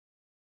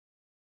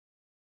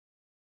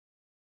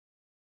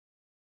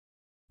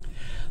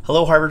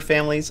Hello Harvard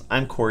families,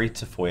 I'm Corey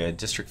Tafoya,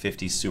 District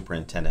 50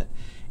 Superintendent.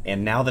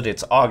 And now that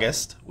it's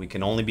August, we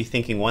can only be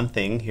thinking one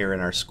thing here in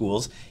our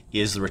schools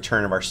is the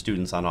return of our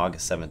students on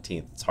August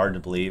 17th. It's hard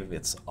to believe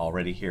it's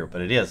already here,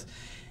 but it is.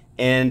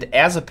 And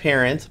as a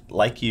parent,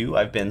 like you,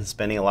 I've been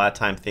spending a lot of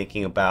time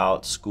thinking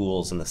about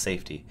schools and the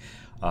safety.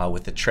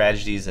 With the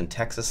tragedies in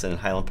Texas and in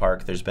Highland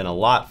Park, there's been a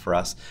lot for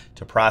us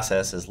to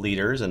process as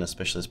leaders and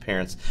especially as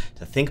parents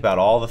to think about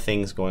all the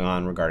things going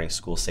on regarding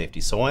school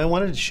safety. So I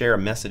wanted to share a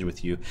message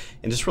with you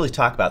and just really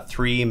talk about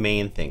three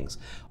main things.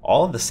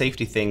 All of the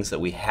safety things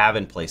that we have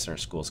in place in our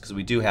schools, because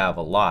we do have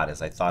a lot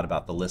as I thought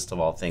about the list of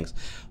all things.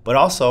 But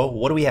also,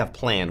 what do we have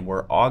planned?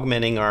 We're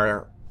augmenting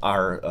our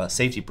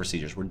safety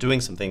procedures. We're doing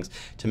some things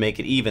to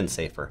make it even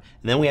safer.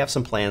 And then we have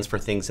some plans for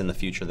things in the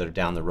future that are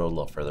down the road a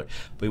little further.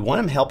 But we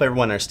want to help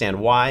everyone understand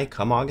why,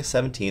 come August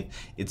 17th,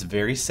 it's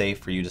very safe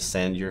for you to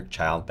send your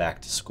child back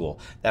to school.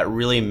 That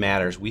really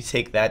matters. We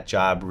take that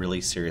job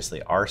really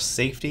seriously. Our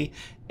safety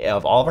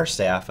of all of our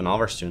staff and all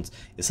of our students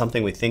is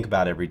something we think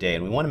about every day.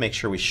 And we want to make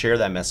sure we share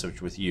that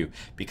message with you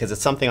because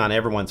it's something on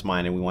everyone's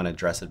mind and we want to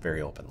address it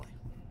very openly.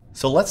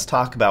 So let's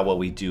talk about what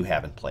we do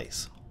have in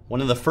place. One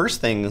of the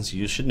first things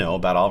you should know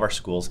about all of our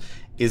schools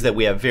is that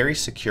we have very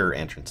secure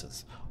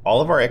entrances.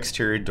 All of our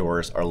exterior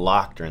doors are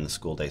locked during the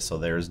school day, so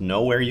there is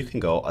nowhere you can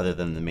go other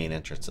than the main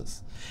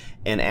entrances.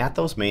 And at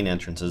those main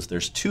entrances,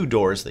 there's two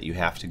doors that you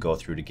have to go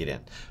through to get in.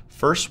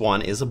 First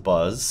one is a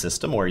buzz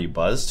system where you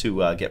buzz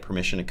to get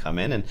permission to come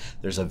in, and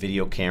there's a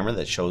video camera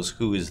that shows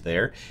who is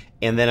there.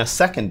 And then a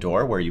second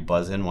door where you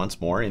buzz in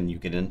once more and you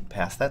get in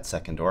past that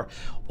second door,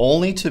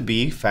 only to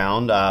be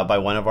found by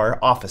one of our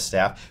office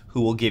staff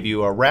who will give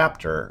you a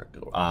Raptor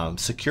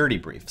security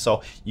brief.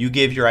 So you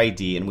give your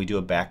ID and we do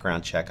a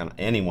background check on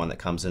anyone that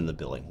comes in the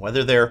building,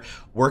 whether they're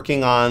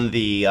working on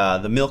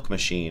the milk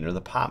machine or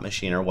the pop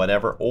machine or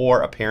whatever,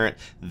 or a parent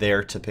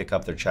there to pick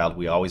up their child.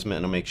 We always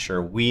want to make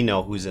sure we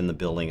know who's in the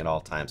building at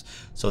all times.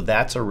 So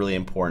that's a really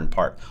important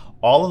part.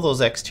 All of those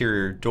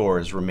exterior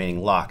doors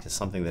remaining locked is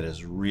something that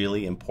is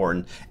really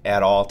important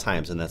at all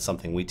times, and that's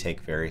something we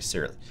take very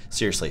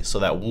seriously. So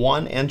that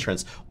one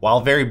entrance,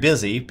 while very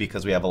busy,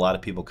 because we have a lot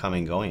of people coming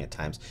and going at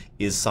times,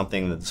 is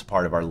something that's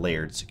part of our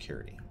layered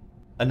security.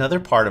 Another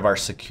part of our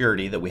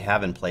security that we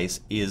have in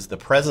place is the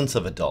presence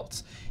of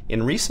adults.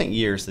 In recent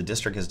years, the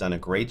district has done a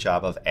great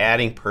job of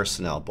adding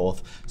personnel,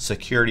 both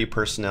security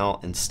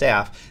personnel and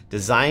staff,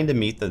 designed to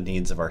meet the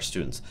needs of our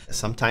students.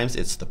 Sometimes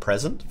it's the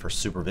present for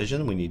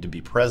supervision. We need to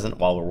be present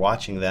while we're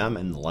watching them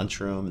in the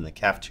lunchroom, in the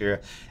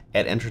cafeteria,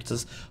 at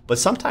entrances, but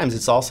sometimes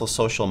it's also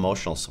social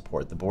emotional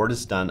support. The board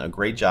has done a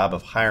great job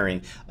of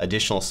hiring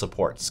additional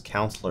supports,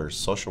 counselors,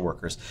 social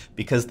workers,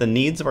 because the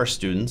needs of our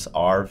students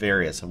are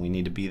various and we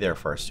need to be there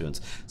for our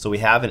students. So we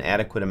have an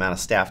adequate amount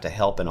of staff to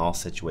help in all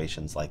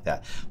situations like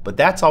that. But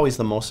that's always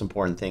the most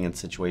important thing in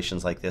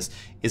situations like this,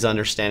 is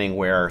understanding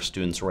where our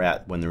students were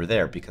at when they're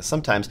there, because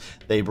sometimes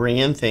they bring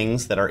in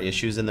things that are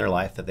issues in their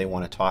life that they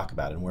want to talk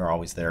about, and we're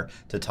always there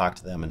to talk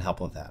to them and help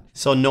with that.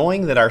 So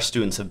knowing that our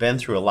students have been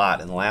through a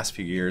lot in the last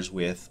few years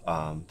with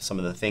some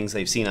of the things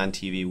they've seen on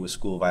TV with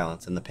school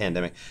violence and the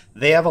pandemic,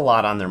 they have a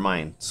lot on their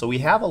mind. So we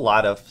have a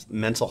lot of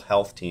mental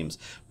health teams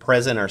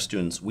present our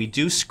students. We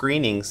do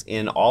screenings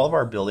in all of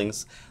our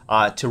buildings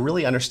to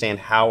really understand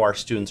how our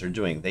students are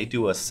doing. They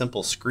do a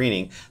simple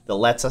screening that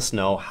lets us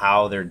know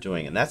how they're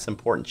doing, and that's an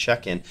important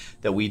check-in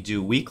that we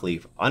do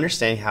weekly,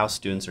 understanding how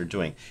students are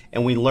doing.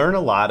 And we learn a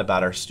lot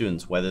about our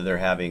students, whether they're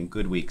having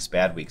good weeks,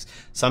 bad weeks.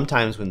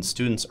 Sometimes when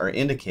students are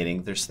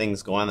indicating there's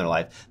things going on in their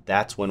life,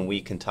 that's when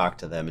we can talk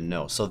to them and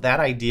know. So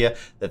that idea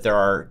that there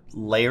are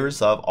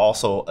layers of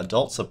also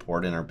adult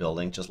support in our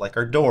building, just like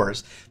our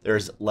doors,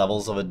 there's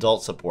levels of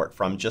adult support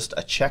from just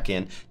a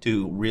check-in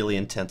to really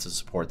intensive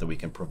support that we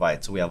can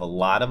provide. So we have a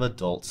lot of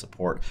adult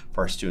support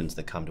for our students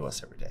that come to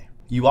us every day.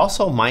 You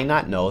also might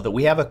not know that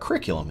we have a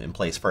curriculum in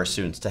place for our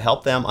students to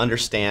help them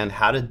understand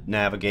how to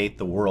navigate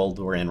the world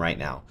we're in right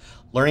now.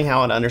 Learning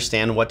how to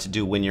understand what to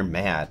do when you're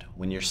mad,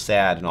 when you're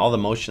sad, and all the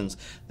emotions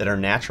that are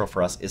natural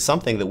for us is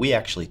something that we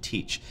actually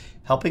teach.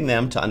 Helping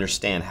them to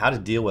understand how to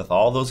deal with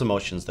all those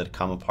emotions that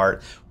come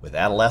apart with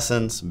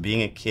adolescence,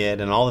 being a kid,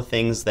 and all the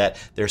things that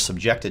they're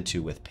subjected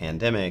to with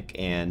pandemic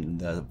and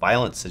the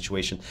violent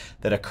situation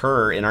that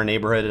occur in our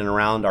neighborhood and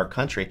around our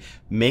country,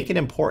 make it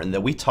important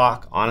that we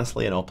talk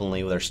honestly and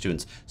openly with our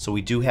students. So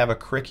we do have a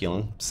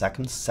curriculum,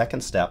 second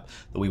step,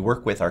 that we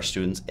work with our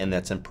students, and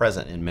that's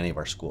present in many of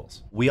our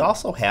schools. We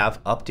also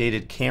have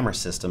updated camera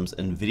systems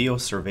and video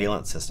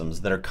surveillance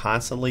systems that are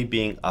constantly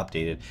being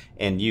updated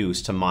and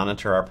used to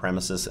monitor our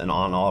premises and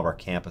on all of our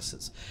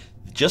campuses.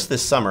 Just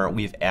this summer,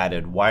 we've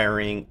added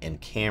wiring and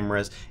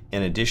cameras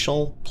and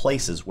additional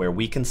places where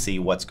we can see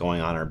what's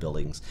going on in our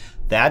buildings.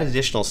 That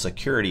additional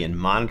security and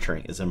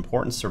monitoring is an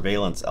important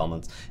surveillance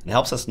element and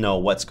helps us know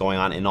what's going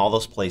on in all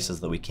those places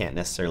that we can't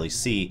necessarily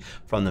see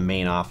from the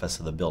main office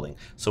of the building.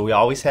 So we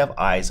always have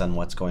eyes on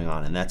what's going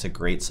on, and that's a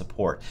great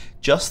support.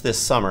 Just this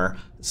summer,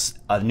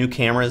 new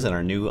cameras in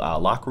our new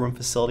locker room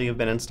facility have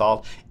been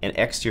installed, and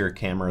exterior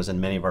cameras in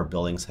many of our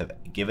buildings have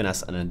given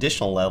us an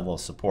additional level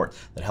of support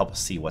that help us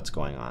see what's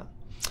going on.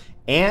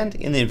 And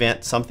in the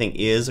event something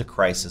is a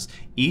crisis,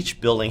 each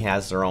building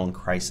has their own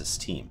crisis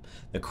team.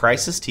 The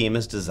crisis team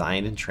is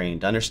designed and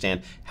trained to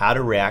understand how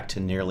to react to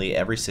nearly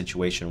every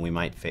situation we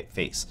might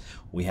face.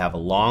 We have a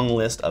long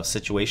list of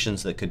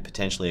situations that could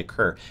potentially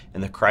occur,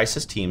 and the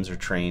crisis teams are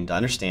trained to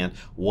understand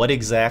what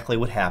exactly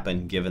would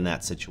happen given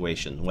that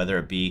situation, whether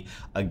it be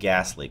a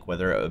gas leak,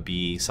 whether it would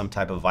be some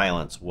type of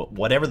violence,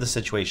 whatever the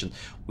situation,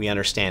 we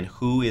understand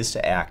who is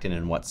to act and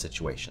in what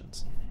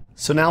situations.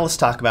 So now let's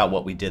talk about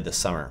what we did this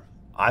summer.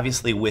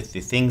 Obviously, with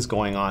the things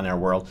going on in our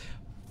world,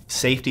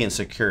 safety and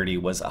security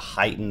was a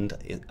heightened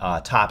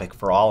topic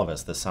for all of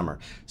us this summer.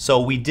 So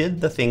we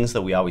did the things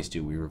that we always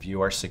do. We review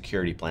our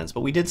security plans,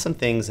 but we did some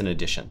things in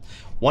addition.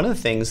 One of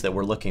the things that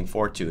we're looking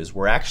forward to is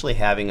we're actually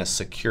having a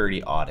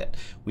security audit.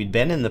 We'd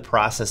been in the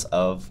process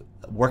of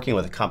working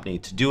with a company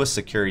to do a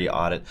security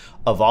audit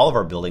of all of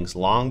our buildings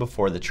long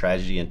before the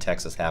tragedy in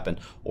Texas happened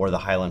or the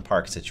Highland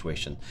Park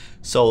situation.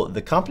 So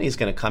the company is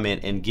going to come in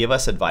and give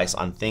us advice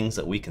on things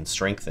that we can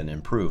strengthen and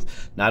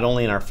improve, not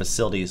only in our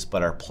facilities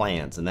but our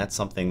plans, and that's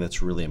something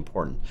that's really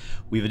important.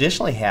 We've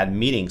additionally had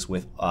meetings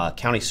with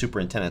county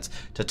superintendents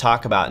to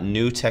talk about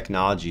new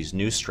technologies,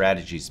 new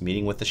strategies,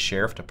 meeting with the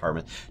sheriff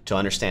department to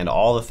understand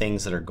all the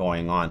things that are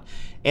going on.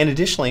 And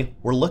additionally,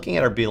 we're looking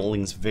at our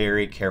buildings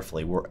very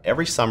carefully.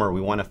 Every summer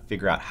we want to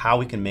figure out how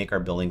we can make our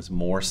buildings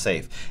more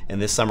safe.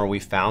 And this summer we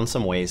found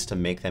some ways to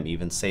make them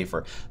even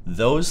safer.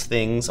 Those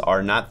things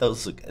are not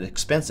those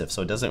expensive,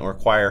 so it doesn't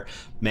require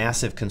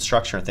massive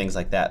construction or things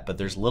like that, but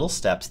there's little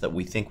steps that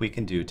we think we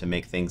can do to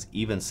make things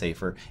even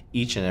safer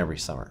each and every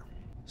summer.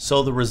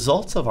 So the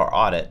results of our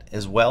audit,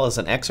 as well as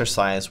an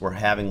exercise we're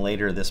having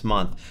later this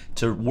month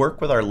to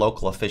work with our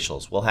local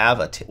officials, we'll have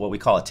what we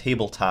call a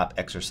tabletop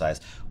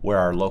exercise where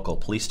our local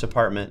police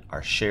department,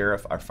 our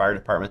sheriff, our fire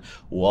department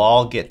will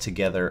all get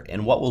together,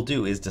 and what we'll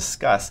do is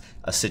discuss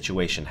a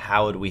situation.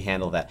 How would we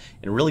handle that?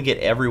 And really get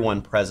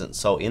everyone present.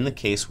 So in the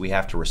case we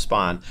have to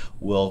respond,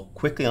 we'll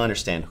quickly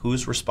understand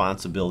whose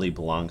responsibility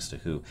belongs to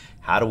who.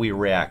 How do we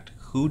react?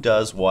 Who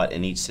does what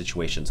in each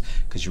situation,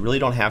 because you really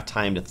don't have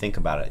time to think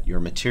about it.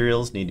 Your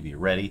materials need to be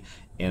ready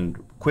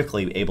and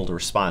quickly able to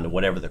respond to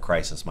whatever the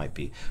crisis might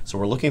be. So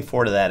we're looking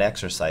forward to that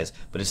exercise,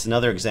 but it's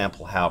another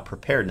example how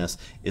preparedness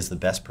is the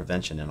best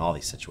prevention in all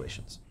these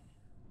situations.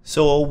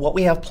 So what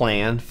we have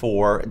planned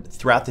for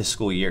throughout this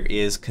school year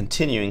is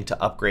continuing to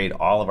upgrade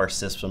all of our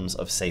systems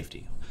of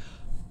safety.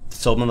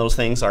 Some of those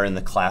things are in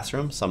the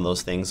classroom, some of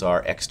those things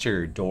are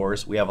exterior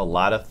doors. We have a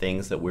lot of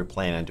things that we're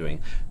planning on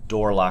doing.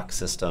 Door lock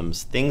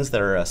systems, things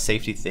that are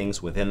safety things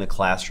within the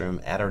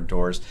classroom, at our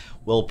doors.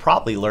 We'll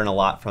probably learn a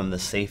lot from the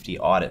safety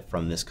audit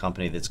from this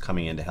company that's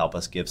coming in to help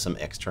us give some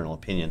external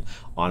opinion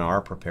on our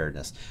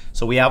preparedness.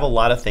 So we have a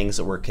lot of things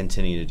that we're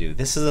continuing to do.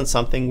 This isn't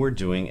something we're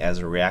doing as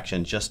a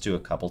reaction just to a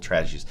couple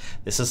tragedies.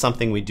 This is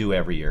something we do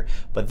every year.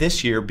 But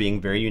this year,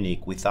 being very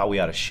unique, we thought we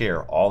ought to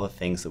share all the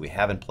things that we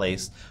have in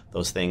place,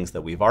 those things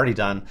that we've already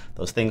done,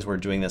 those things we're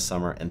doing this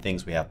summer, and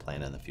things we have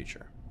planned in the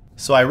future.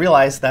 So I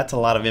realize that's a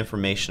lot of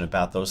information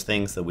about those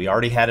things that we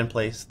already had in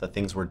place, the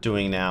things we're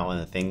doing now, and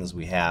the things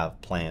we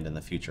have planned in the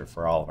future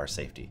for all of our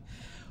safety.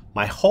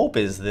 My hope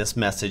is this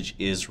message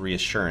is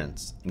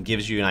reassurance and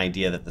gives you an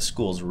idea that the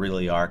schools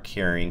really are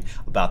caring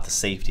about the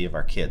safety of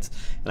our kids.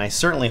 And I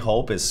certainly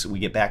hope as we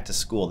get back to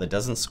school that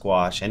doesn't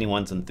squash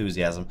anyone's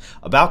enthusiasm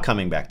about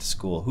coming back to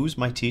school. Who's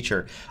my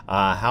teacher?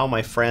 How are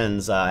my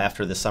friends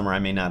after this summer? I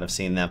may not have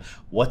seen them.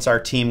 What's our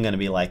team going to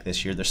be like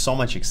this year? There's so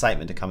much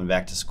excitement to coming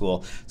back to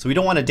school. So we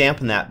don't want to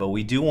dampen that, but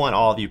we do want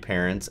all of you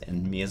parents,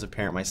 and me as a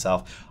parent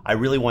myself, I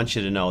really want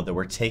you to know that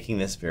we're taking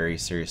this very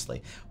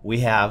seriously. We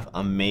have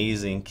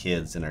amazing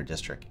kids in our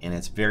district, and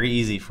it's very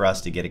easy for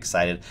us to get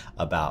excited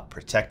about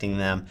protecting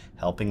them,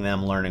 helping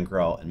them learn and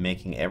grow, and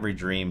making every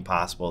dream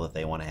possible that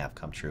they want to have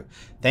come true.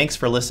 Thanks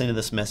for listening to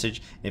this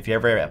message. If you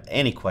ever have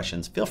any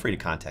questions, feel free to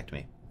contact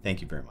me.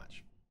 Thank you very much.